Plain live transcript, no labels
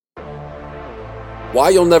Why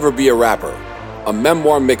You'll Never Be a Rapper, a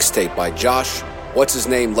memoir mixtape by Josh,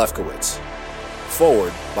 What's-His-Name Lefkowitz.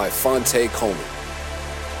 Forward by Fonte Coleman.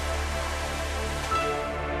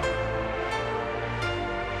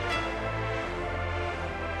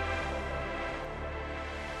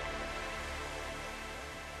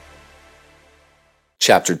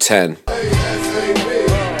 Chapter 10.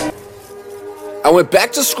 I went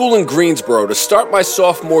back to school in Greensboro to start my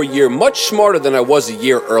sophomore year much smarter than I was a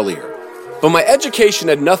year earlier. But my education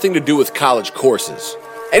had nothing to do with college courses.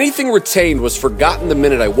 Anything retained was forgotten the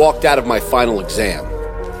minute I walked out of my final exam.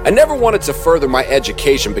 I never wanted to further my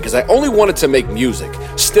education because I only wanted to make music.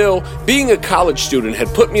 Still, being a college student had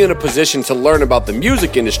put me in a position to learn about the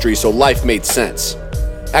music industry, so life made sense.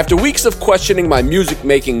 After weeks of questioning my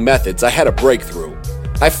music-making methods, I had a breakthrough.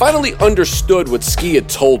 I finally understood what Ski had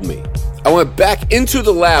told me. I went back into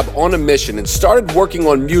the lab on a mission and started working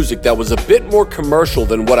on music that was a bit more commercial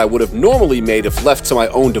than what I would have normally made if left to my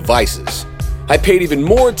own devices. I paid even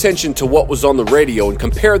more attention to what was on the radio and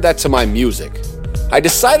compared that to my music. I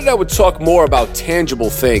decided I would talk more about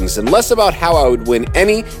tangible things and less about how I would win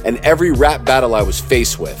any and every rap battle I was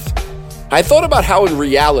faced with. I thought about how in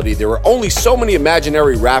reality there were only so many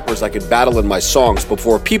imaginary rappers I could battle in my songs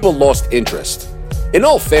before people lost interest. In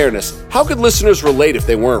all fairness, how could listeners relate if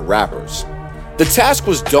they weren't rappers? The task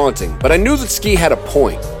was daunting, but I knew that Ski had a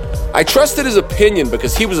point. I trusted his opinion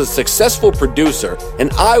because he was a successful producer and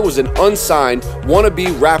I was an unsigned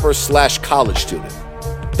wannabe rapper/college student.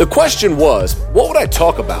 The question was, what would I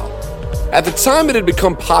talk about? At the time, it had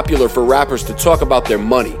become popular for rappers to talk about their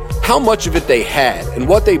money, how much of it they had, and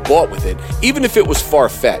what they bought with it, even if it was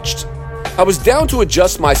far-fetched. I was down to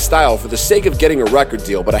adjust my style for the sake of getting a record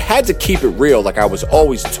deal, but I had to keep it real like I was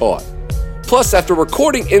always taught. Plus, after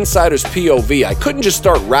recording Insider's POV, I couldn't just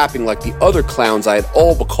start rapping like the other clowns I had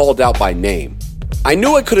all but called out by name. I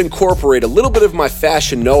knew I could incorporate a little bit of my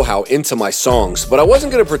fashion know-how into my songs, but I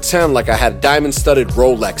wasn't going to pretend like I had diamond-studded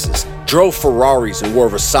Rolexes, drove Ferraris, and wore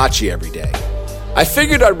Versace every day. I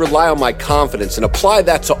figured I'd rely on my confidence and apply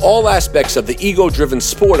that to all aspects of the ego-driven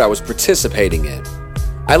sport I was participating in.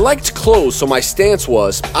 I liked clothes, so my stance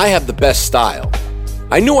was, I have the best style.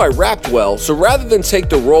 I knew I rapped well, so rather than take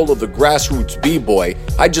the role of the grassroots b-boy,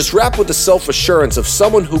 I just rapped with the self-assurance of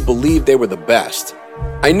someone who believed they were the best.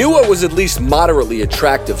 I knew I was at least moderately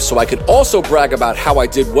attractive, so I could also brag about how I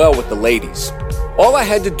did well with the ladies. All I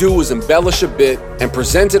had to do was embellish a bit and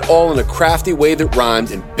present it all in a crafty way that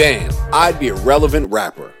rhymed, and bam, I'd be a relevant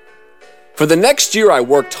rapper. For the next year, I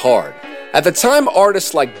worked hard. At the time,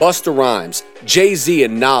 artists like Busta Rhymes, Jay-Z,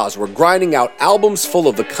 and Nas were grinding out albums full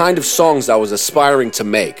of the kind of songs I was aspiring to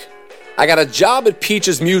make. I got a job at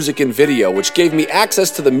Peach's Music and Video, which gave me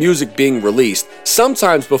access to the music being released,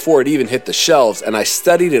 sometimes before it even hit the shelves, and I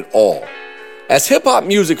studied it all. As hip-hop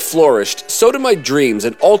music flourished, so did my dreams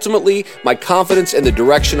and ultimately my confidence in the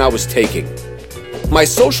direction I was taking. My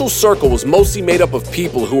social circle was mostly made up of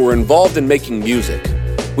people who were involved in making music.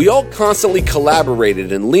 We all constantly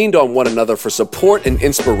collaborated and leaned on one another for support and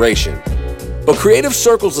inspiration. But creative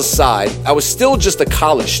circles aside, I was still just a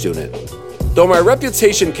college student. Though my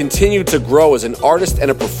reputation continued to grow as an artist and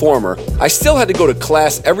a performer, I still had to go to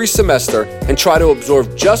class every semester and try to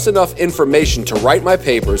absorb just enough information to write my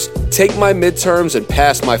papers, take my midterms, and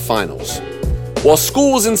pass my finals. While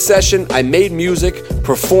school was in session, I made music,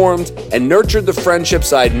 performed, and nurtured the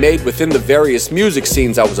friendships I had made within the various music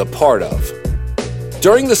scenes I was a part of.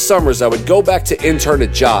 During the summers, I would go back to intern at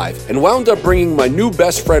Jive and wound up bringing my new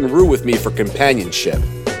best friend Rue with me for companionship.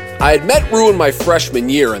 I had met Rue in my freshman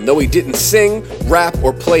year, and though he didn't sing, rap,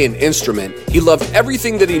 or play an instrument, he loved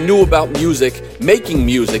everything that he knew about music, making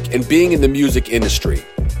music, and being in the music industry.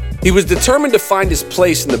 He was determined to find his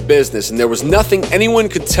place in the business, and there was nothing anyone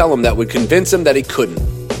could tell him that would convince him that he couldn't.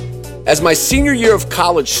 As my senior year of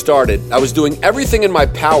college started, I was doing everything in my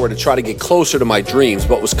power to try to get closer to my dreams,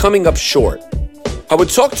 but was coming up short. I would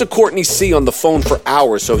talk to Courtney C. on the phone for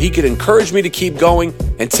hours so he could encourage me to keep going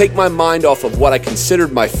and take my mind off of what I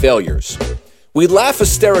considered my failures. We'd laugh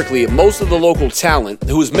hysterically at most of the local talent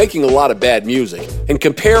who was making a lot of bad music and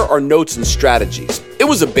compare our notes and strategies. It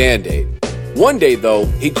was a band-aid. One day, though,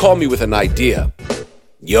 he called me with an idea.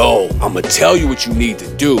 Yo, I'ma tell you what you need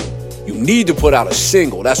to do. You need to put out a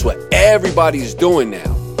single. That's what everybody's doing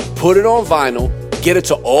now. Put it on vinyl, get it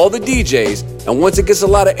to all the DJs, and once it gets a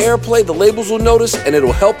lot of airplay, the labels will notice and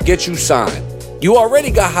it'll help get you signed. You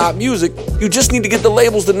already got hot music, you just need to get the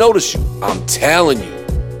labels to notice you. I'm telling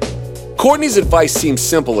you. Courtney's advice seemed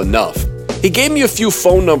simple enough. He gave me a few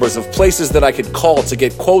phone numbers of places that I could call to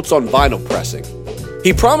get quotes on vinyl pressing.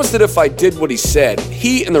 He promised that if I did what he said,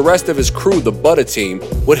 he and the rest of his crew, the Butter Team,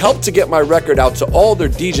 would help to get my record out to all their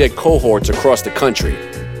DJ cohorts across the country.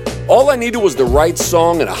 All I needed was the right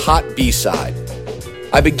song and a hot B-side.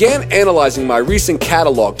 I began analyzing my recent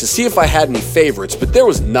catalog to see if I had any favorites, but there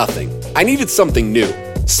was nothing. I needed something new,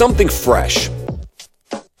 something fresh.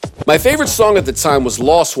 My favorite song at the time was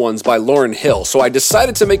Lost Ones by Lauryn Hill, so I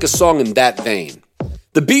decided to make a song in that vein.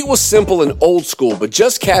 The beat was simple and old school, but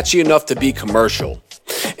just catchy enough to be commercial.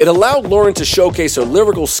 It allowed Lauryn to showcase her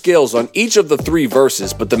lyrical skills on each of the 3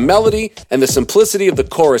 verses, but the melody and the simplicity of the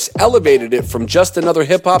chorus elevated it from just another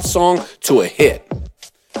hip-hop song to a hit.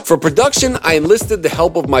 For production, I enlisted the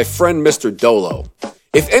help of my friend Mr. Dolo.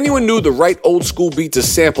 If anyone knew the right old school beat to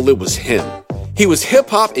sample, it was him. He was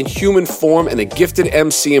hip-hop in human form and a gifted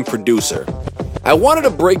MC and producer. I wanted a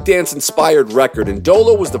breakdance-inspired record, and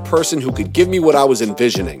Dolo was the person who could give me what I was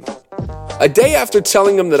envisioning. A day after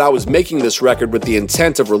telling him that I was making this record with the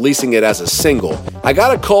intent of releasing it as a single, I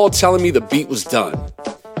got a call telling me the beat was done.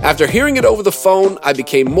 After hearing it over the phone, I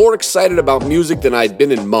became more excited about music than I had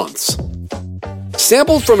been in months.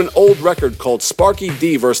 Sampled from an old record called Sparky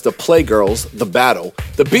D vs. the Playgirls, The Battle,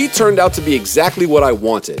 the beat turned out to be exactly what I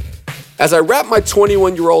wanted. As I rapped my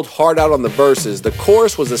 21-year-old heart out on the verses, the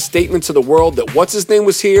chorus was a statement to the world that What's-His-Name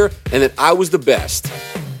was here and that I was the best.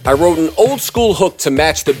 I wrote an old-school hook to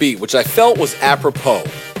match the beat, which I felt was apropos.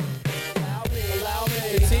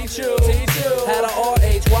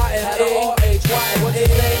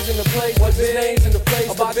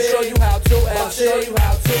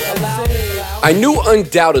 I knew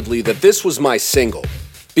undoubtedly that this was my single.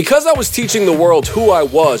 Because I was teaching the world who I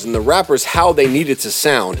was and the rappers how they needed to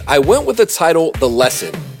sound, I went with the title, The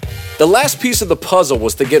Lesson. The last piece of the puzzle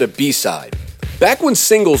was to get a B-side. Back when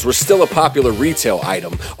singles were still a popular retail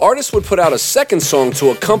item, artists would put out a second song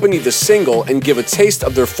to accompany the single and give a taste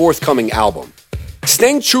of their forthcoming album.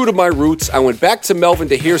 Staying true to my roots, I went back to Melvin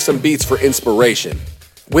to hear some beats for inspiration.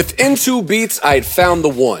 Within 2 beats, I had found the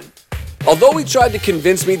one. Although he tried to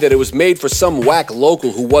convince me that it was made for some whack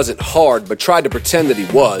local who wasn't hard but tried to pretend that he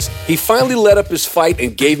was, he finally let up his fight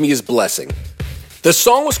and gave me his blessing. The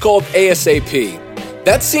song was called ASAP.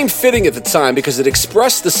 That seemed fitting at the time because it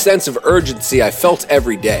expressed the sense of urgency I felt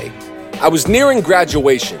every day. I was nearing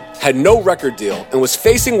graduation, had no record deal, and was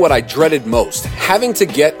facing what I dreaded most, having to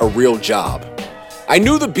get a real job. I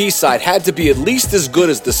knew the B-side had to be at least as good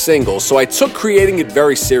as the single, so I took creating it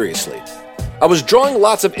very seriously. I was drawing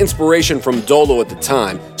lots of inspiration from Dolo at the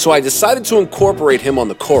time, so I decided to incorporate him on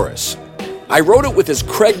the chorus. I wrote it with his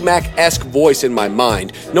Craig Mack-esque voice in my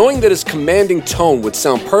mind, knowing that his commanding tone would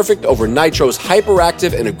sound perfect over Nitro's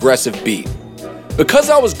hyperactive and aggressive beat.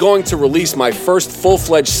 Because I was going to release my first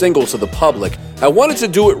full-fledged single to the public, I wanted to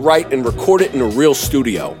do it right and record it in a real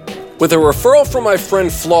studio. With a referral from my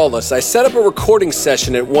friend Flawless, I set up a recording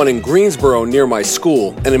session at one in Greensboro near my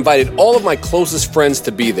school and invited all of my closest friends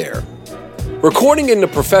to be there. Recording in a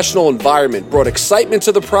professional environment brought excitement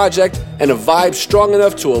to the project and a vibe strong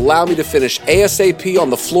enough to allow me to finish ASAP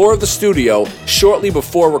on the floor of the studio shortly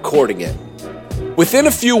before recording it. Within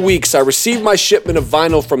a few weeks, I received my shipment of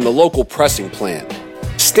vinyl from the local pressing plant.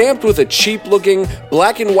 Stamped with a cheap-looking,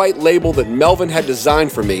 black and white label that Melvin had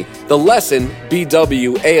designed for me, The Lesson,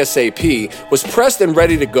 BW ASAP, was pressed and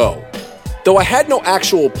ready to go. Though I had no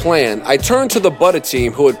actual plan, I turned to the Butter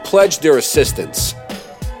Team who had pledged their assistance.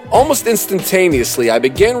 Almost instantaneously, I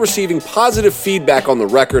began receiving positive feedback on the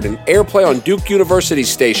record and airplay on Duke University's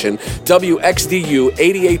station, WXDU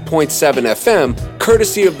 88.7 FM,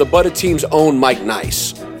 courtesy of the Butter Team's own Mike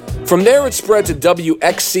Nice. From there, it spread to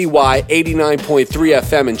WXCY 89.3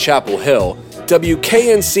 FM in Chapel Hill,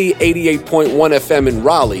 WKNC 88.1 FM in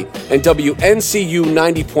Raleigh, and WNCU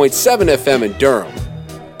 90.7 FM in Durham.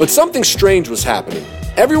 But something strange was happening.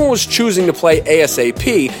 Everyone was choosing to play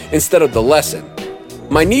ASAP instead of The Lesson.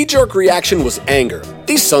 My knee-jerk reaction was anger.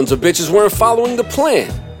 These sons of bitches weren't following the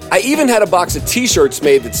plan. I even had a box of t-shirts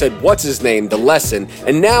made that said What's-His-Name, The Lesson,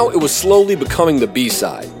 and now it was slowly becoming the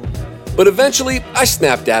B-side. But eventually, I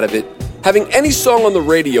snapped out of it. Having any song on the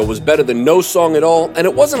radio was better than no song at all, and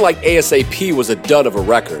it wasn't like ASAP was a dud of a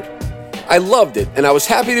record. I loved it, and I was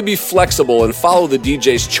happy to be flexible and follow the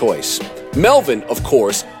DJ's choice. Melvin, of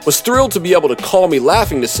course, was thrilled to be able to call me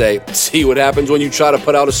laughing to say, "See what happens when you try to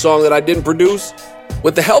put out a song that I didn't produce?"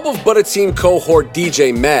 With the help of Butter Team cohort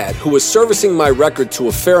DJ Mad, who was servicing my record to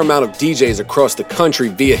a fair amount of DJs across the country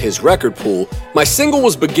via his record pool, my single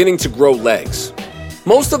was beginning to grow legs.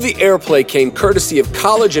 Most of the airplay came courtesy of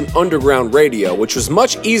college and underground radio, which was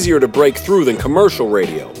much easier to break through than commercial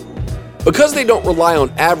radio. Because they don't rely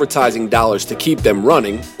on advertising dollars to keep them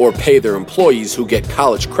running, or pay their employees who get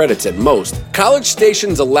college credits at most, college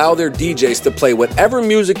stations allow their DJs to play whatever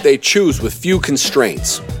music they choose with few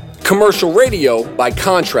constraints. Commercial radio, by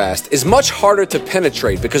contrast, is much harder to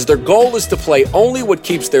penetrate because their goal is to play only what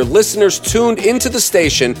keeps their listeners tuned into the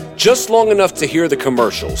station just long enough to hear the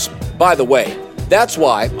commercials. By the way, that's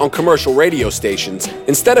why, on commercial radio stations,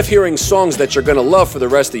 instead of hearing songs that you're gonna love for the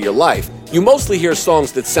rest of your life, you mostly hear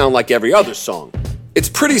songs that sound like every other song. It's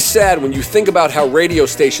pretty sad when you think about how radio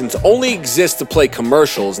stations only exist to play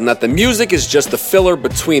commercials and that the music is just the filler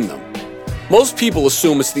between them. Most people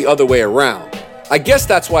assume it's the other way around. I guess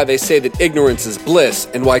that's why they say that ignorance is bliss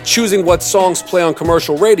and why choosing what songs play on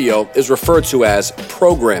commercial radio is referred to as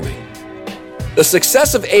programming. The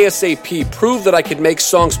success of ASAP proved that I could make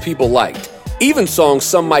songs people liked, even songs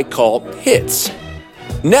some might call hits.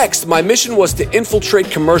 Next, my mission was to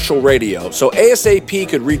infiltrate commercial radio so ASAP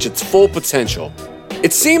could reach its full potential.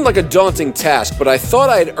 It seemed like a daunting task, but I thought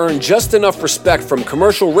I had earned just enough respect from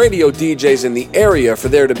commercial radio DJs in the area for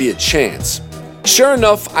there to be a chance. Sure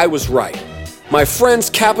enough, I was right. My friends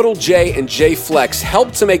Capital J and J Flex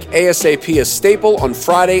helped to make ASAP a staple on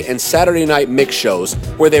Friday and Saturday night mix shows,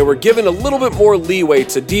 where they were given a little bit more leeway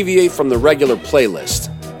to deviate from the regular playlist.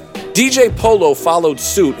 DJ Polo followed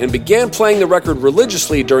suit and began playing the record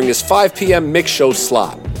religiously during his 5 p.m. mix show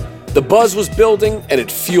slot. The buzz was building, and it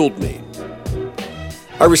fueled me.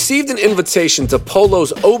 I received an invitation to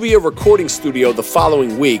Polo's Obia recording studio the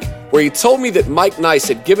following week, where he told me that Mike Nice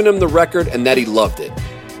had given him the record and that he loved it.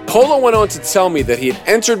 Polo went on to tell me that he had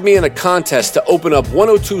entered me in a contest to open up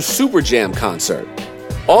 102 Super Jam concert.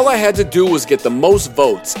 All I had to do was get the most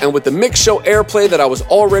votes, and with the mix show airplay that I was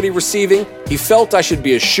already receiving, he felt I should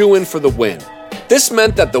be a shoo-in for the win. This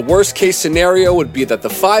meant that the worst-case scenario would be that the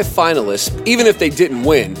 5 finalists, even if they didn't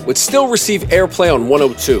win, would still receive airplay on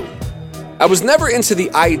 102. I was never into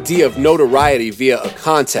the idea of notoriety via a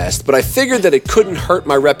contest, but I figured that it couldn't hurt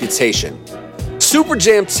my reputation. Super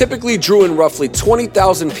Jam typically drew in roughly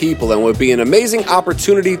 20,000 people and would be an amazing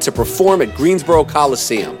opportunity to perform at Greensboro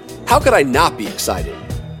Coliseum. How could I not be excited?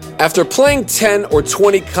 After playing 10 or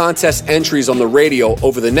 20 contest entries on the radio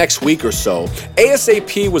over the next week or so,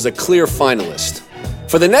 ASAP was a clear finalist.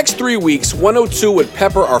 For the next 3 weeks, 102 would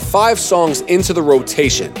pepper our 5 songs into the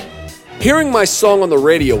rotation. Hearing my song on the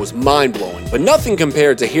radio was mind-blowing, but nothing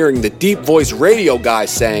compared to hearing the deep-voiced radio guy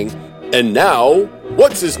saying, "And now,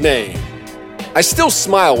 what's his name?" I still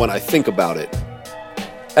smile when I think about it.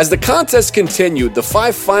 As the contest continued, the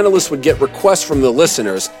 5 finalists would get requests from the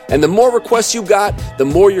listeners, and the more requests you got, the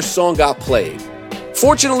more your song got played.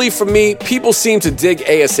 Fortunately for me, people seemed to dig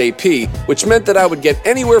ASAP, which meant that I would get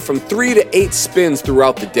anywhere from 3 to 8 spins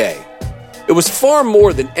throughout the day. It was far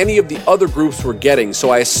more than any of the other groups were getting, so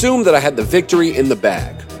I assumed that I had the victory in the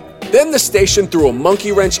bag. Then the station threw a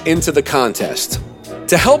monkey wrench into the contest.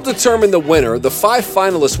 To help determine the winner, the 5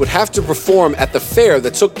 finalists would have to perform at the fair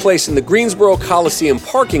that took place in the Greensboro Coliseum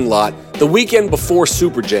parking lot the weekend before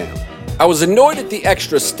Super Jam. I was annoyed at the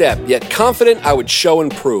extra step, yet confident I would show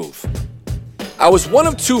and prove. I was one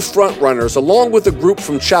of 2 frontrunners along with a group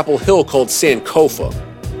from Chapel Hill called Sankofa.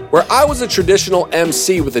 Where I was a traditional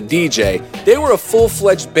MC with a DJ, they were a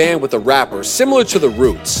full-fledged band with a rapper, similar to The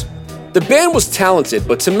Roots. The band was talented,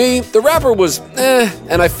 but to me, the rapper was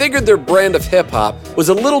and I figured their brand of hip-hop was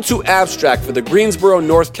a little too abstract for the Greensboro,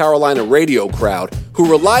 North Carolina radio crowd,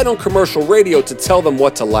 who relied on commercial radio to tell them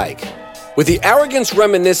what to like. With the arrogance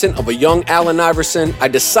reminiscent of a young Allen Iverson, I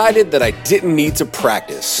decided that I didn't need to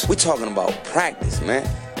practice. We're talking about practice, man.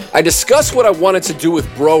 I discussed what I wanted to do with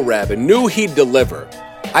Bro Rab and knew he'd deliver.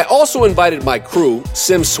 I also invited my crew,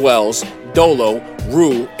 Sim Swells, Dolo,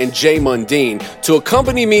 Rue, and Jay Mundine, to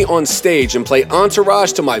accompany me on stage and play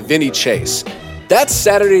entourage to my Vinny Chase. That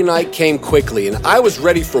Saturday night came quickly, and I was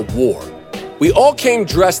ready for war. We all came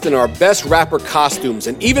dressed in our best rapper costumes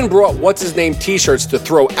and even brought what's-his-name t-shirts to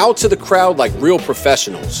throw out to the crowd like real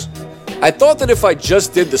professionals. I thought that if I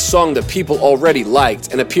just did the song that people already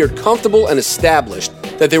liked and appeared comfortable and established,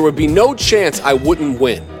 that there would be no chance I wouldn't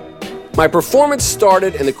win. My performance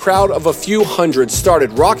started and the crowd of a few hundred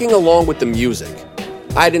started rocking along with the music.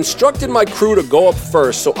 I had instructed my crew to go up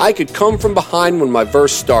first so I could come from behind when my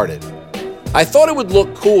verse started. I thought it would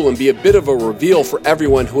look cool and be a bit of a reveal for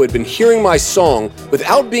everyone who had been hearing my song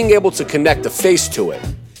without being able to connect a face to it.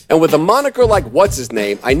 And with a moniker like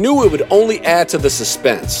What's-His-Name, I knew it would only add to the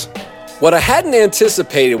suspense. What I hadn't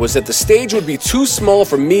anticipated was that the stage would be too small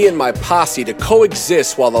for me and my posse to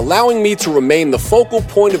coexist while allowing me to remain the focal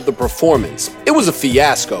point of the performance. It was a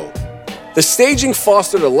fiasco. The staging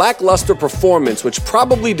fostered a lackluster performance which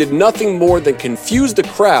probably did nothing more than confuse the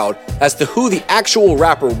crowd as to who the actual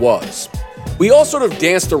rapper was. We all sort of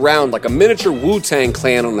danced around like a miniature Wu-Tang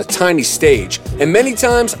Clan on a tiny stage, and many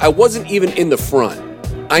times I wasn't even in the front.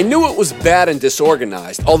 I knew it was bad and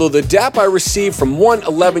disorganized, although the dap I received from one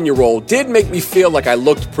 11-year-old did make me feel like I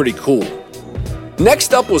looked pretty cool.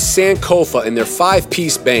 Next up was Sankofa and their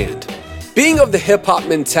 5-piece band. Being of the hip-hop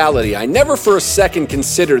mentality, I never for a second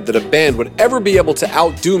considered that a band would ever be able to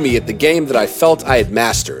outdo me at the game that I felt I had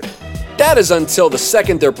mastered. That is until the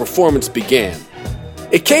second their performance began.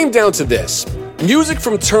 It came down to this: music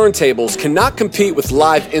from turntables cannot compete with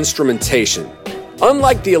live instrumentation.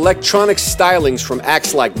 Unlike the electronic stylings from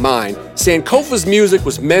acts like mine, Sankofa's music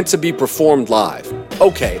was meant to be performed live.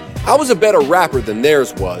 Okay, I was a better rapper than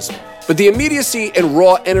theirs was, but the immediacy and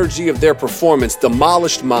raw energy of their performance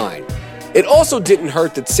demolished mine. It also didn't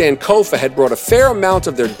hurt that Sankofa had brought a fair amount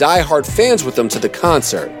of their die-hard fans with them to the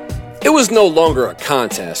concert. It was no longer a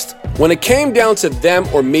contest. When it came down to them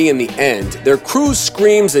or me in the end, their crew's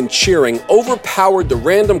screams and cheering overpowered the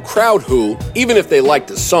random crowd who, even if they liked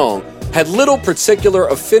the song, had little particular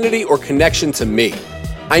affinity or connection to me.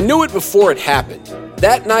 I knew it before it happened.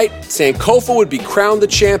 That night, Sankofa would be crowned the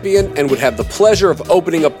champion and would have the pleasure of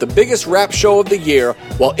opening up the biggest rap show of the year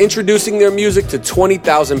while introducing their music to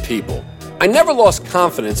 20,000 people. I never lost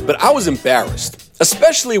confidence, but I was embarrassed,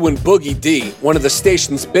 especially when Boogie D, one of the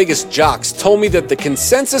station's biggest jocks, told me that the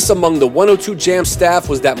consensus among the 102 Jam staff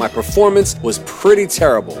was that my performance was pretty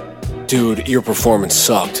terrible. "Dude, your performance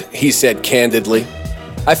sucked," he said candidly.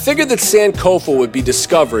 I figured that Sankofa would be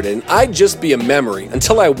discovered and I'd just be a memory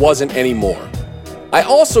until I wasn't anymore. I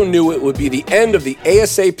also knew it would be the end of the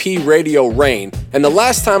ASAP radio reign and the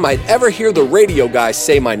last time I'd ever hear the radio guy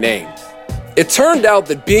say my name. It turned out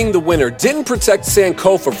that being the winner didn't protect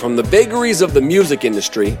Sankofa from the vagaries of the music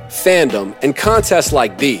industry, fandom, and contests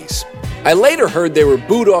like these. I later heard they were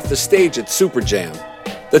booed off the stage at Super Jam.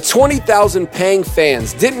 The 20,000 paying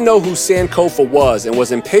fans didn't know who Sankofa was and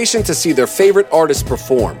was impatient to see their favorite artist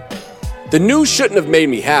perform. The news shouldn't have made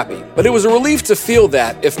me happy, but it was a relief to feel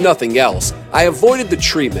that, if nothing else, I avoided the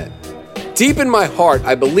treatment. Deep in my heart,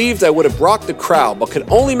 I believed I would have rocked the crowd, but could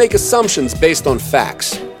only make assumptions based on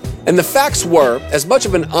facts. And the facts were, as much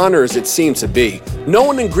of an honor as it seemed to be, no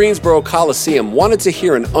one in Greensboro Coliseum wanted to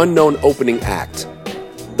hear an unknown opening act.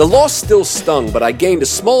 The loss still stung, but I gained a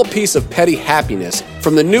small piece of petty happiness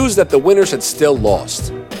from the news that the winners had still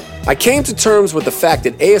lost. I came to terms with the fact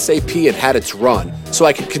that ASAP had had its run, so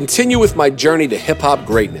I could continue with my journey to hip-hop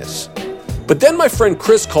greatness. But then my friend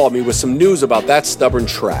Chris called me with some news about that stubborn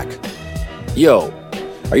track. "Yo,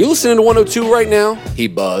 are you listening to 102 right now?" he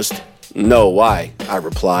buzzed. "No, why?" I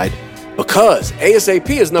replied. "Because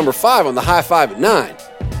ASAP is number 5 on the High 5 at 9.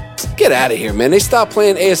 "Get out of here, man. They stopped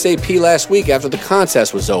playing ASAP last week after the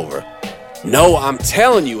contest was over." "No, I'm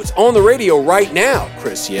telling you, it's on the radio right now,"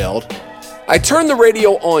 Chris yelled. I turned the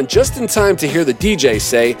radio on just in time to hear the DJ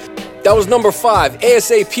say, "That was number 5,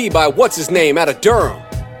 ASAP by what's-his-name out of Durham."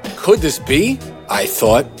 Could this be? I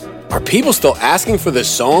thought. Are people still asking for this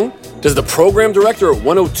song? Does the program director at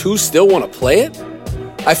 102 still want to play it?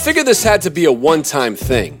 I figured this had to be a one-time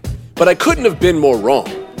thing, but I couldn't have been more wrong.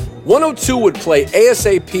 102 would play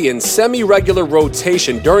ASAP in semi-regular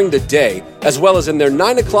rotation during the day, as well as in their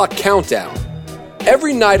 9 o'clock countdown.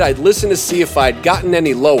 Every night I'd listen to see if I'd gotten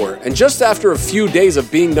any lower, and just after a few days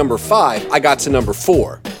of being number 5, I got to number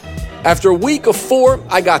 4. After a week of 4,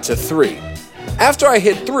 I got to 3. After I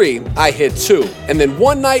hit 3, I hit 2, and then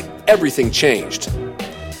one night, everything changed.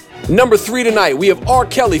 Number 3 tonight, we have R.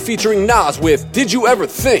 Kelly featuring Nas with "Did You Ever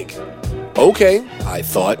Think?" Okay, I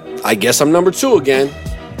thought, I guess I'm number 2 again.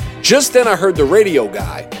 Just then I heard the radio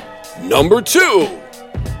guy, "Number 2!"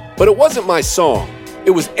 But it wasn't my song.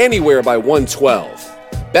 It was Anywhere by 112.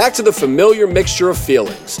 Back to the familiar mixture of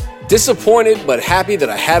feelings. Disappointed but happy that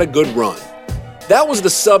I had a good run. That was the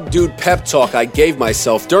subdued pep talk I gave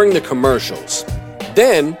myself during the commercials.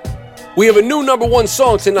 Then, we have a new number 1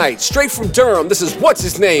 song tonight, straight from Durham. This is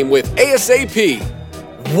What's-His-Name with ASAP.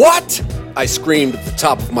 What? I screamed at the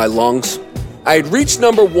top of my lungs. I had reached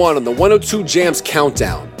number 1 on the 102 Jam's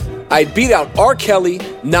countdown. I had beat out R. Kelly,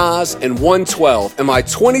 Nas, and 112, and my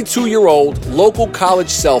 22-year-old local college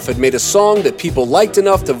self had made a song that people liked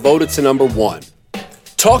enough to vote it to number 1.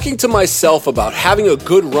 Talking to myself about having a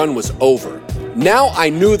good run was over. Now I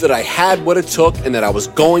knew that I had what it took and that I was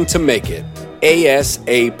going to make it.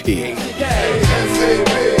 ASAP.